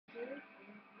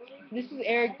This is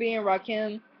Eric B and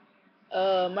Rakim,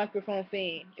 Microphone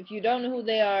Fiend. If you don't know who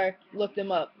they are, look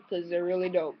them up, because they're really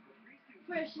dope.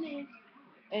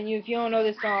 And if you don't know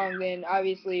this song, then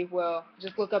obviously, well,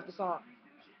 just look up the song.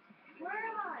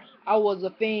 I was a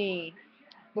fiend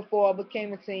before I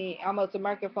became a teen. I melted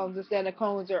microphones instead of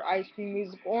cones or ice cream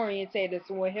music orientated.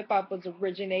 So when hip hop was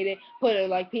originated, put it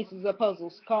like pieces of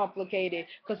puzzles, complicated.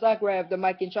 Cause I grabbed the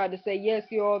mic and tried to say yes,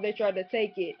 y'all. They tried to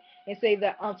take it and say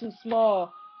that I'm too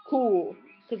small, cool.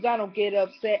 Cause I don't get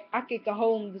upset. I kick a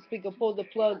hole in the speaker, pull the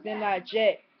plug, then I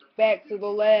jet back to the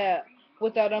lab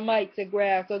without a mic to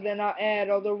grab. So then I'll add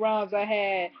all the rhymes I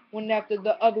had one after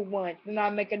the other one. Then I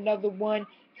make another one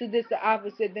to this the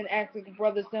opposite, then act like a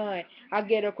brother's son. I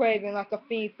get a craving like a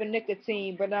fiend for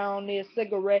nicotine, but I don't need a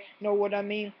cigarette, know what I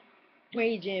mean?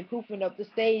 Raging, poofing up the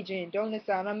staging, don't it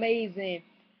sound amazing?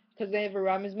 Cause every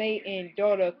rhyme is made in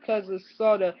daughter, cousin,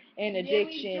 sorta, and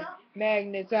addiction,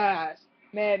 magnetized,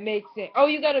 mad mixing. Oh,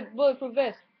 you got a bulletproof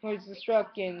vest. Words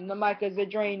destructing, the mic is a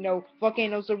Drano,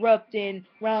 volcanoes erupting,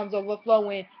 rhymes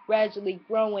overflowing, gradually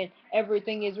growing.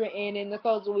 Everything is written in the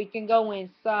code so we can go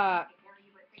inside.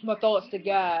 My thoughts to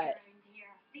God.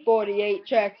 48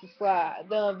 tracks to slide.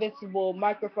 The invincible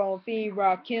microphone fiend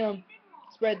Rakim.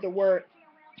 Spread the word.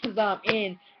 Cause I'm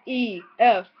N-E-F-F-E-C-T.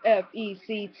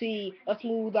 A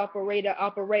smooth operator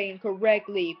operating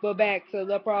correctly. But back to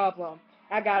the problem.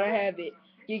 I gotta have it.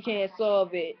 You can't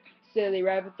solve it. Silly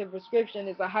rabbit, the prescription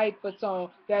is a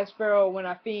hypertone. That's feral when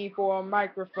I fiend for a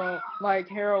microphone. Like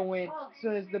heroin.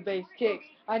 Soon as the bass kicks,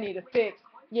 I need a fix.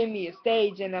 Give me a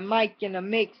stage and a mic and a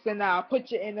mix, and I'll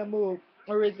put you in the mood.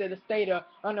 Or is it a state of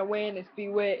unawareness?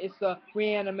 Beware, it's a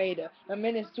reanimator, a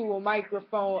menace to a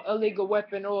microphone, a legal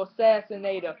weapon or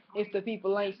assassinator. If the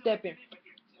people ain't stepping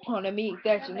on a meat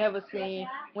that you never seen,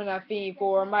 when I fiend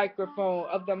for a microphone,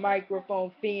 of the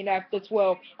microphone fiend after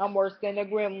 12, I'm worse than a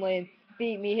gremlin.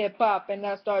 Feed me hip hop and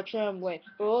I start trembling.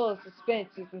 Full of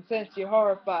suspenses and sense you're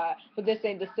horrified. But this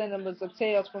ain't the cinemas of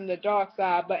tales from the dark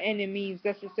side, but any means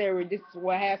necessary. This is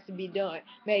what has to be done.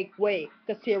 Make way,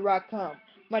 cause here I come.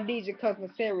 My DJ cousin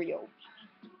material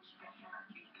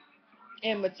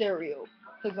and material.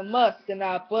 Cause I must and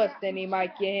I bust any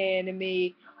mic you hand to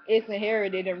me. It's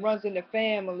inherited and runs in the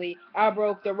family. I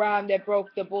broke the rhyme that broke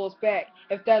the bull's back.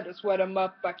 If that would sweat him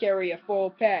up, I carry a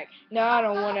full pack. Now I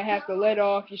don't wanna have to let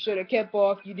off. You should have kept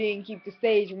off. You didn't keep the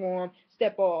stage warm.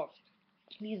 Step off.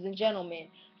 Ladies and gentlemen,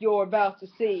 you're about to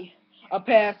see a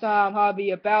pastime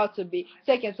hobby about to be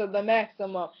taken to the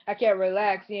maximum. I can't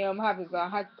relax, yeah, I'm hot as a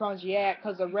hypochondriac,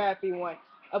 cause a rappy one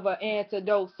of an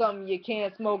antidote, something you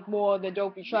can't smoke more than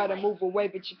dope. You try to move away,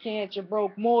 but you can't. You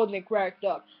broke more than cracked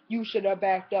up. You should have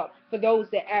backed up. For those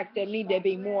that act that need to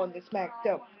be more than smacked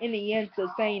up. In the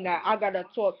entertainer, I gotta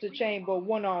talk to chamber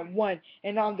one on one,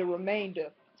 and I'm the remainder.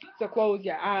 So close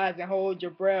your eyes and hold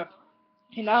your breath,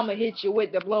 and I'ma hit you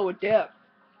with the blow of death.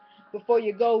 Before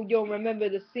you go, you'll remember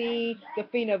the scene, the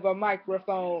fiend of a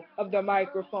microphone, of the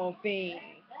microphone fiend.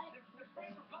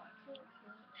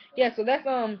 Yeah, so that's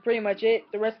pretty much it.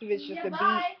 The rest of it's just a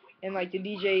beat and like the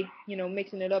DJ,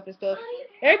 mixing it up and stuff.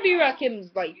 Eric B. Rakim is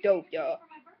like dope, y'all.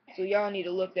 So y'all need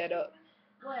to look that up.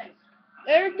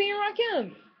 Eric B.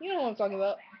 Rakim, you know what I'm talking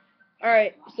about.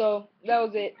 Alright, so that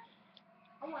was it.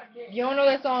 If you don't know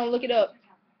that song, look it up.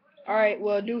 Alright,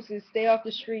 well, deuces, stay off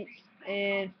the streets,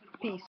 and peace.